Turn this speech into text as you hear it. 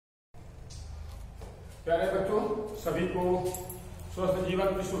प्यारे बच्चों, सभी को स्वस्थ जीवन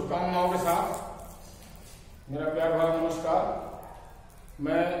की शुभकामनाओं के साथ मेरा प्यार भरा नमस्कार।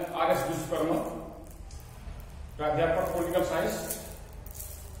 मैं आर.एस. विश्वकर्मा, प्राध्यापक political science,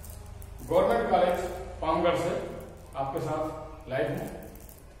 government college Pamgarh से आपके साथ लाइव हूं।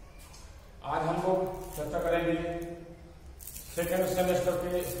 आज हम लोग चर्चा करेंगे सेकेंड सेमेस्टर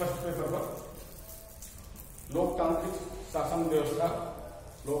के फर्स्ट पेपर पर लोकतांत्रिक शासन व्यवस्था,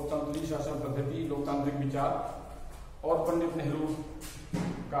 लोकतांत्रिक शासन पद्धति, लोकतांत्रिक विचार और पंडित नेहरू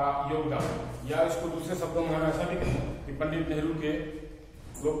का योगदान, या इसको दूसरे शब्दों में हम ऐसा भी कहें कि पंडित नेहरू के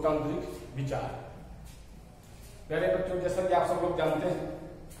लोकतांत्रिक विचार। प्यारे बच्चों, जैसा कि आप सब लोग जानते हैं,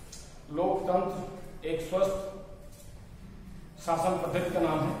 लोकतंत्र एक स्वस्थ शासन पद्धति का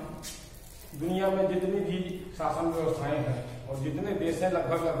नाम है। दुनिया में जितनी भी शासन व्यवस्थाएं हैं और जितने देश हैं,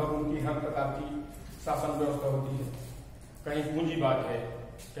 लगभग उनकी हर प्रकार की शासन व्यवस्था होती है। कहीं पूंजीवाद है,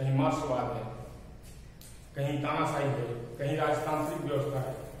 कहीं मार्क्सवाद है, कहीं तानाशाही है, कहीं राजतांत्रिक व्यवस्था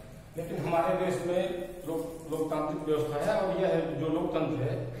है, लेकिन हमारे देश में लोकतांत्रिक व्यवस्था है। और यह जो लोकतंत्र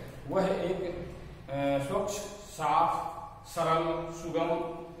है वह एक स्वच्छ, साफ, सरल, सुगम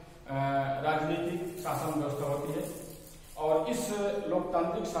राजनीतिक शासन व्यवस्था होती है। और इस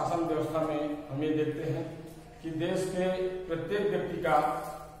लोकतांत्रिक शासन व्यवस्था में हम ये देखते हैं कि देश के प्रत्येक व्यक्ति का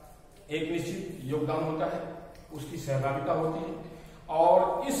एक निश्चित योगदान होता है, उसकी सहभागिता होती है,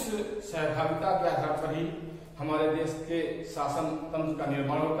 और इस सहभागिता के आधार पर ही हमारे देश के शासन तंत्र का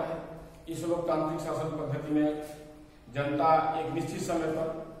निर्माण होता है। इस लोकतांत्रिक शासन पद्धति में जनता एक निश्चित समय पर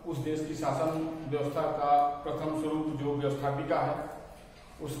उस देश की शासन व्यवस्था का प्रथम स्वरूप जो व्यवस्थापिका है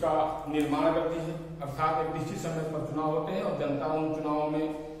उसका निर्माण करती है। अर्थात एक निश्चित समय पर चुनाव होते हैं और जनता उन चुनावों में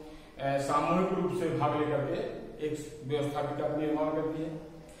सामूहिक रूप से भाग लेकर के एक व्यवस्थापिका का निर्माण करती है।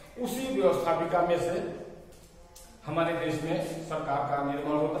 उसी व्यवस्थापिका में से हमारे देश में सरकार का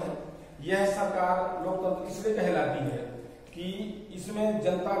निर्माण होता है। यह सरकार लोकतंत्र इसलिए कहलाती है कि इसमें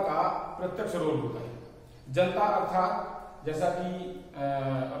जनता का प्रत्यक्ष रोल होता है। जनता अर्थात जैसा कि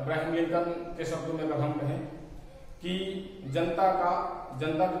अब्राहम लिंकन के शब्दों में अगर हम कहें कि जनता के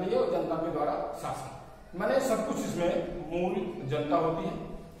लिए और जनता के द्वारा शासन, माने सब कुछ इसमें मूल जनता होती है।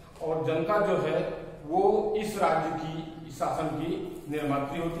 और जनता जो है वो इस राज्य की शासन की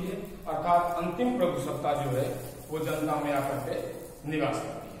निर्मात्री होती है, अर्थात अंतिम प्रभुसत्ता जो है वो जनता में आकर के निवास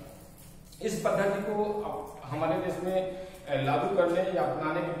करती है। इस पद्धति को हमारे देश में लागू करने या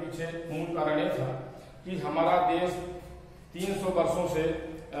अपनाने के पीछे मूल कारण यह था कि हमारा देश 300 वर्षों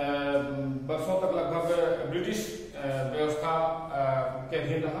तक लगभग ब्रिटिश व्यवस्था के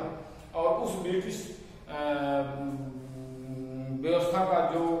अधीन रहा। और उस ब्रिटिश व्यवस्था का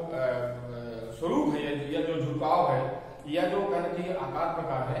जो स्वरूप है या जो झुकाव है या जो कहना चाहिए आकार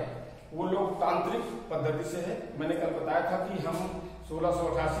प्रकार है वो लोकतांत्रिक पद्धति से है। मैंने कल बताया था कि हम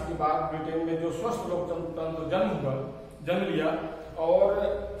 1688 के बाद ब्रिटेन में जो स्वस्थ लोकतंत्र जन्म लिया और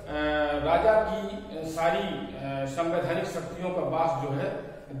राजा की सारी संवैधानिक शक्तियों का वास जो है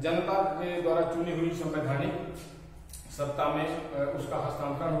जनता के द्वारा चुनी हुई संवैधानिक सत्ता में उसका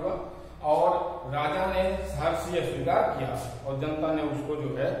हस्तांतरण हुआ और राजा ने सहर्ष यह स्वीकार किया और जनता ने उसको जो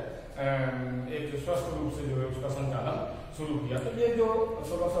है एक स्वस्थ रूप से जो है उसका संचालन शुरू किया। तो ये जो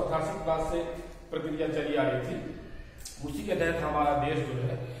 1688 के बाद से प्रक्रिया चली आ रही थी, उसी के तहत हमारा देश जो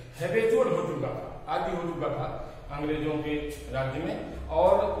है हैबिचुअल हो चुका था, आदि हो चुका था अंग्रेजों के राज्य में।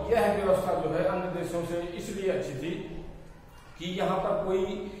 और यह व्यवस्था जो है अन्य देशों से इसलिए अच्छी थी कि यहाँ पर कोई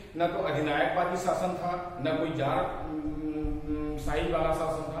न तो अधिनायकवादी शासन था, न कोई जार शाही वाला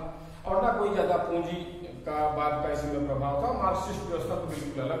शासन था, और न कोई ज्यादा पूंजी का बाद का इसमें प्रभाव था। मार्क्सिस्ट व्यवस्था तो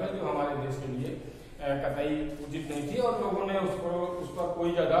बिल्कुल अलग है जो हमारे देश के लिए कतई उचित नहीं थी और लोगों ने उस पर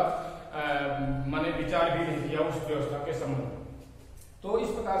कोई ज्यादा माने विचार भी नहीं किया उस व्यवस्था के संबंध में। तो इस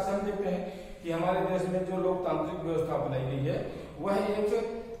प्रकार से हम देखते हैं कि हमारे देश में जो लोकतांत्रिक व्यवस्था अपनाई गई है वह एक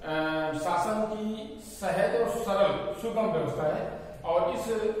शासन की सहज और सरल सुगम व्यवस्था है। और इस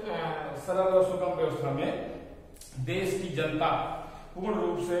सरल और सुगम व्यवस्था में देश की जनता पूर्ण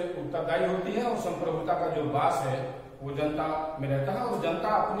रूप से उत्तरदायी होती है और संप्रभुता का जो वास है वो जनता में रहता है। और जनता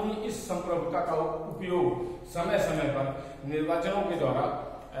अपनी इस संप्रभुता का उपयोग समय समय पर निर्वाचनों के द्वारा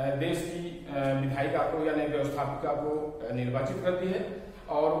देश की विधायिका को यानी व्यवस्थापिका को निर्वाचित करती है।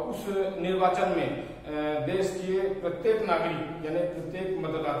 और उस निर्वाचन में देश के प्रत्येक नागरिक यानी प्रत्येक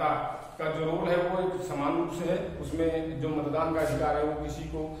मतदाता का जो रोल है वो एक समान रूप से है। उसमें जो मतदान का अधिकार है वो किसी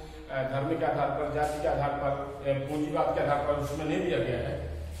को धर्म के आधार पर, जाति के आधार पर, पूंजीवाद के आधार पर उसमें नहीं दिया गया है।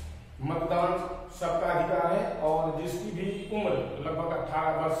 मतदान सबका अधिकार है और जिसकी भी उम्र लगभग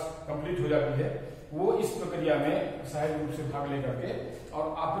 18 वर्ष कंप्लीट हो जाती है वो इस प्रक्रिया में सहज रूप से भाग लेकर के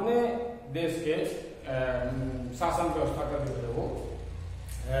और अपने देश के शासन व्यवस्था का जो है वो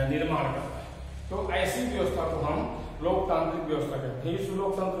निर्माण करता है। तो ऐसी व्यवस्था को हम लोकतांत्रिक व्यवस्था कहते हैं। इस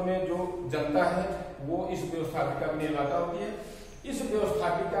लोकतंत्र में जो जनता है वो इस व्यवस्थापिका में निर्माता होती है। इस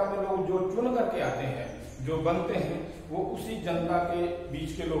व्यवस्थापिका में लोग जो चुन करके आते हैं, जो बनते हैं, वो उसी जनता के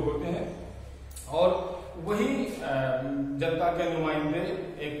बीच के लोग होते हैं और वही जनता के नुमाइंदे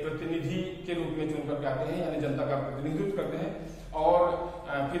एक प्रतिनिधि के रूप में चुन करके आते हैं, यानी जनता का प्रतिनिधित्व करते हैं। और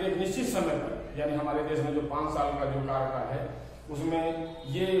फिर एक निश्चित समय पर, यानी हमारे देश में जो 5 साल का जो कार्यकाल है उसमें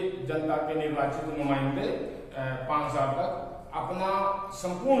ये जनता के निर्वाचित नुमाइंदे 5 साल तक अपना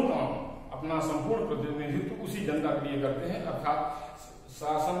संपूर्ण काम, अपना संपूर्ण प्रतिनिधित्व उसी जनता के लिए करते हैं। अर्थात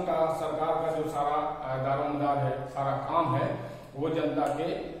शासन का, सरकार का जो सारा दारोमदार है, सारा काम है, वो जनता के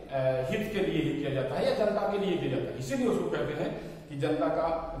हित के लिए ही किया जाता है या जनता के लिए किया जाता है। इसीलिए उसको कहते हैं कि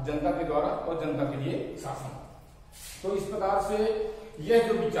जनता के द्वारा और जनता के लिए शासन। तो इस प्रकार से यह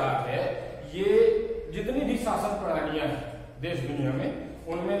जो विचार है, ये जितनी भी शासन प्रणालियां हैं देश दुनिया में,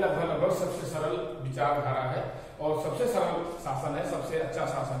 उनमें लगभग सबसे सरल विचारधारा है और सबसे सरल शासन है, सबसे अच्छा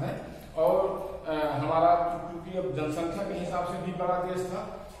शासन है। और हमारा क्योंकि अब जनसंख्या के हिसाब से भी बड़ा देश था,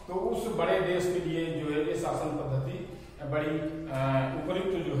 तो उस बड़े देश के लिए जो है ये शासन पद्धति बड़ी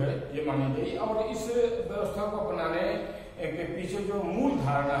उपयुक्त जो है ये मानी गई। और इस व्यवस्था को अपनाने के पीछे जो मूल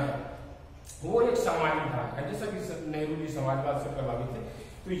धारणा है वो एक सामाजिक धारणा है। जैसा कि नेहरू जी समाजवाद से प्रभावित थे,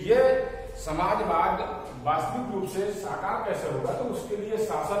 तो ये समाजवाद वास्तविक रूप से साकार कैसे होगा, तो उसके लिए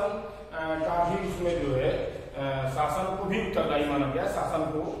शासन का भी उसमें जो है शासन को भी उत्तरदायी माना गया, शासन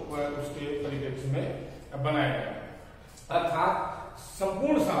को उसके परिप्रेक्ष्य में बनाया गया। अर्थात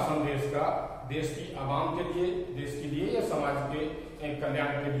संपूर्ण शासन देश की आवाम के लिए, देश के लिए या समाज के कल्याण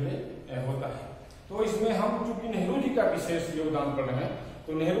के लिए होता है। तो इसमें हम चूंकि नेहरू जी का विशेष योगदान पढ़ रहे हैं,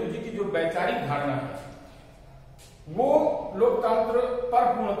 तो नेहरू जी की जो वैचारिक धारणा है वो लोकतंत्र पर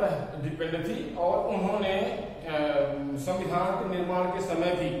पूर्णतः डिपेंड थी। और उन्होंने संविधान के निर्माण के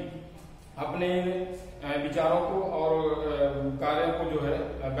समय भी अपने विचारों को और कार्यों को जो है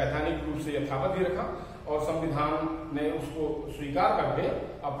वैधानिक रूप से यथावत ही रखा और संविधान ने उसको स्वीकार करके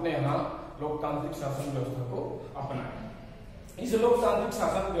अपने यहाँ लोकतांत्रिक शासन व्यवस्था को अपनाया। इस लोकतांत्रिक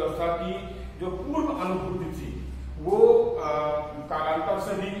शासन व्यवस्था की जो पूर्व अनुभूति थी वो कालांतर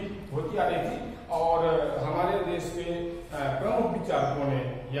से भी होती आ रही थी और हमारे देश के प्रमुख विचारकों ने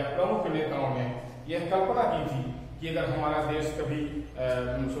या प्रमुख नेताओं ने यह कल्पना की थी कि अगर हमारा देश कभी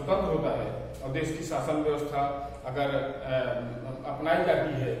स्वतंत्र होता है और देश की शासन व्यवस्था अगर अपनाई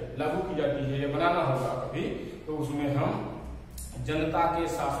जाती है, लागू की जाती है या बनाना होगा कभी, तो उसमें हम जनता के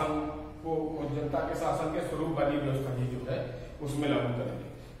शासन के स्वरूप वाली व्यवस्था ही जो है उसमें लागू करेंगे।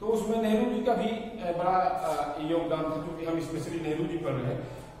 तो उसमें नेहरू जी का भी बड़ा योगदान था, क्योंकि हम स्पेशली नेहरू जी पढ़ रहे हैं,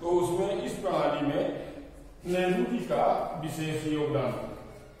 तो उसमें इस प्रणाली में नेहरू जी का विशेष योगदान।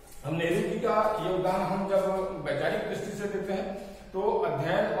 हम नेहरू जी का योगदान हम जब वैचारिक दृष्टि से देखते हैं तो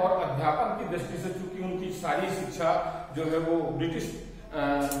अध्ययन और अध्यापन की दृष्टि से, चूंकि उनकी सारी शिक्षा जो है वो ब्रिटिश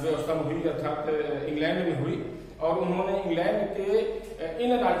व्यवस्था में हुई, अर्थात इंग्लैंड में हुई, और उन्होंने इंग्लैंड के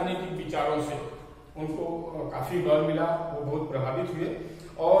इन राजनीतिक विचारों से उनको काफी बल मिला, वो बहुत प्रभावित हुए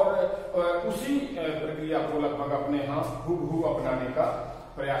और उसी प्रक्रिया को लगभग अपने यहाँ हूबहू अपनाने का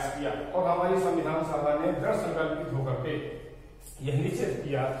प्रयास किया। और हमारी संविधान सभा ने दृढ़ संकल्पित होकर के यह निश्चित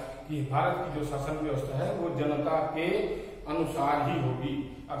किया कि भारत की जो शासन व्यवस्था है वो जनता के अनुसार ही होगी,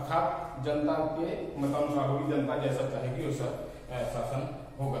 अर्थात जनता के मतानुसार होगी, जनता जैसा चाहेगी वैसा शासन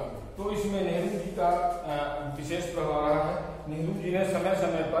होगा। तो इसमें नेहरू जी का विशेष प्रभाव रहा है। नेहरू जी ने समय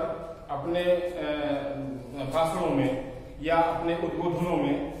समय पर अपने भाषणों में या अपने उद्बोधनों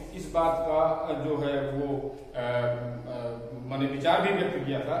में इस बात का जो है वो मैंने विचार भी व्यक्त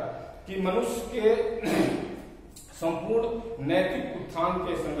किया था कि मनुष्य के संपूर्ण नैतिक उत्थान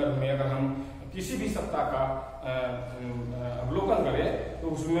के संदर्भ में अगर हम किसी भी सत्ता का अवलोकन करें तो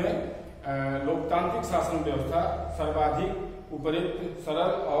उसमें लोकतांत्रिक शासन व्यवस्था सर्वाधिक उपयुक्त,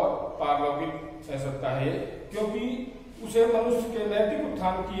 सरल और पारलौकिक सत्ता है, क्योंकि उसे मनुष्य के नैतिक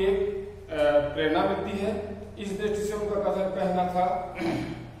उत्थान की एक प्रेरणा मिलती है। इस दृष्टि से उनका कथन कहना था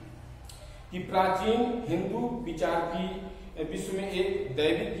कि प्राचीन हिंदू विचार की विश्व में एक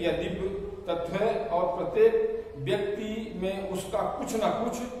दैविक या दिव्य तत्व है और प्रत्येक व्यक्ति में उसका कुछ न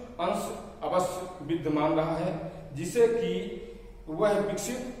कुछ अंश अवश्य विद्यमान रहा है जिसे कि वह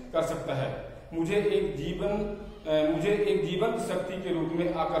विकसित कर सकता है। मुझे एक जीवंत शक्ति के रूप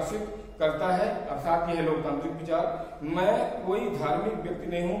में आकर्षित करता है, अर्थात यह लोकतांत्रिक विचार। मैं कोई धार्मिक व्यक्ति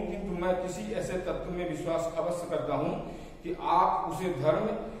नहीं हूं, किंतु मैं किसी ऐसे तत्व में विश्वास अवश्य करता हूं कि आप उसे धर्म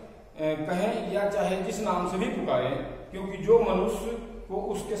कहें या चाहे जिस नाम से भी पुकारें, क्योंकि जो मनुष्य को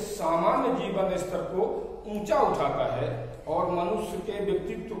उसके सामान्य जीवन स्तर को ऊंचा उठाता है और मनुष्य के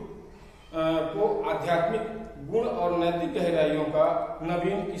व्यक्तित्व को आध्यात्मिक गुण और नैतिक गहराइयों का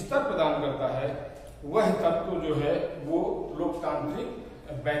नवीन स्तर प्रदान करता है, वह तत्व जो है वो लोकतांत्रिक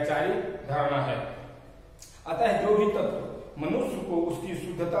वैचारिक धारणा है। अतः जो भी तत्व मनुष्य को उसकी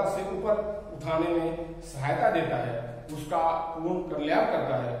शुद्धता से ऊपर उठाने में सहायता देता है, उसका पूर्ण कल्याण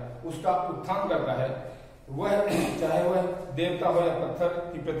करता है, उसका उत्थान करता है, वह चाहे वह देवता हो या पत्थर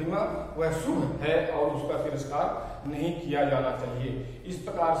की प्रतिमा, वह शुभ है और उसका तिरस्कार नहीं किया जाना चाहिए। इस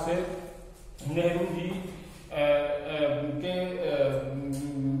प्रकार से नेहरू जी के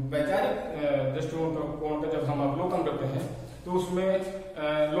वैचारिक दृष्टिकोण का जब हम अवलोकन करते हैं तो उसमें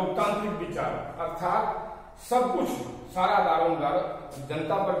लोकतांत्रिक विचार अर्थात सब कुछ, सारा दारोमदार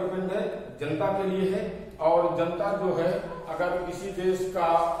जनता पर डिपेंड है, जनता के लिए है, और जनता जो है अगर किसी देश का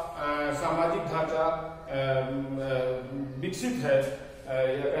सामाजिक ढांचा विकसित है,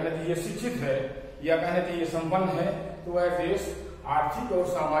 या कहना चाहिए शिक्षित है, या कहना चाहिए संपन्न है, तो वह देश आर्थिक और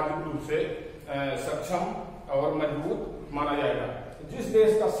सामाजिक रूप से सक्षम और मजबूत माना जाएगा। जिस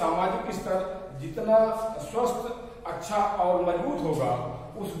देश का सामाजिक स्तर जितना स्वस्थ, अच्छा और मजबूत होगा,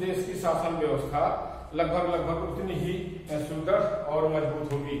 उस देश की शासन व्यवस्था लगभग उतनी ही सुदृढ़ और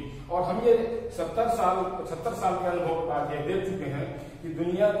मजबूत होगी। और हम ये 70 साल के अनुभव आगे देख चुके हैं कि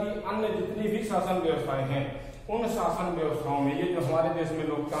दुनिया की अन्य जितनी भी शासन व्यवस्थाएं हैं, उन शासन व्यवस्थाओं में ये जो हमारे देश में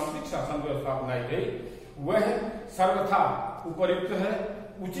लोकतांत्रिक शासन व्यवस्था अपनाई गई, वह सर्वथा उपयुक्त है,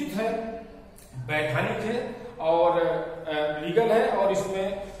 उचित है, वैधानिक है और लीगल है, और इसमें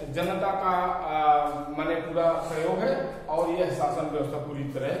जनता का माने पूरा सहयोग है, और यह शासन व्यवस्था पूरी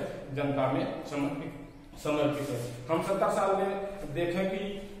तरह जनता में समर्पित है। हम 70 साल में देखें कि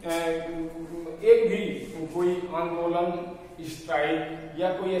एक भी कोई आंदोलन, स्ट्राइक या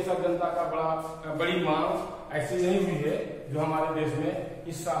कोई ऐसा जनता का बड़ी मांग ऐसी नहीं हुई है जो हमारे देश में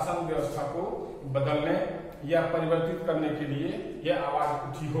इस शासन व्यवस्था को बदलने या परिवर्तित करने के लिए यह आवाज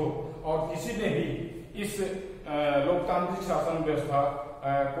उठी हो, और किसी ने भी इस लोकतांत्रिक शासन व्यवस्था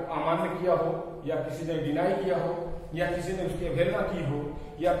को अमान्य किया हो, या किसी ने डिनाई किया हो, या किसी ने उसकी अवहेलना की हो,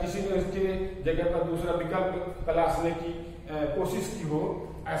 या किसी ने उसके जगह पर दूसरा विकल्प तलाशने की कोशिश की हो,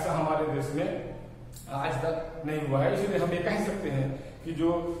 ऐसा हमारे देश में आज तक नहीं हुआ है। इसलिए हम ये कह सकते हैं कि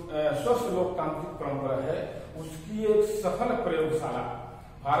जो स्वस्थ लोकतांत्रिक परंपरा है, उसकी एक सफल प्रयोगशाला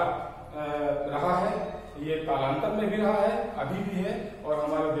भारत रहा है। ये कालांतर में भी रहा है, अभी भी है, और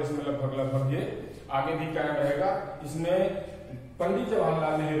हमारे देश में लगभग ये आगे भी कायम रहेगा। इसमें पंडित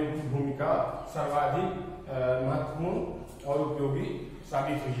जवाहरलाल नेहरू की भूमिका सर्वाधिक महत्वपूर्ण और उपयोगी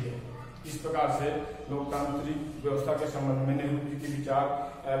साबित हुई है। इस प्रकार से लोकतांत्रिक व्यवस्था के संबंध में नेहरू जी के विचार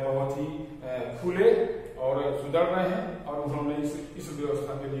बहुत ही खुले और सुदृढ़ रहे हैं, और उन्होंने इस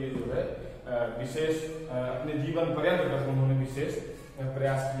व्यवस्था के लिए जो है विशेष अपने जीवन पर्यंत तक उन्होंने विशेष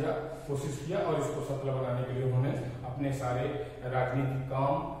प्रयास किया, कोशिश किया, और इसको सफल बनाने के लिए उन्होंने अपने सारे राजनीतिक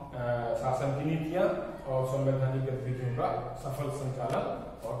काम, शासन की नीतियां और संवैधानिक गतिविधियों का सफल संचालन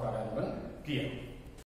और कार्यान्वयन किया।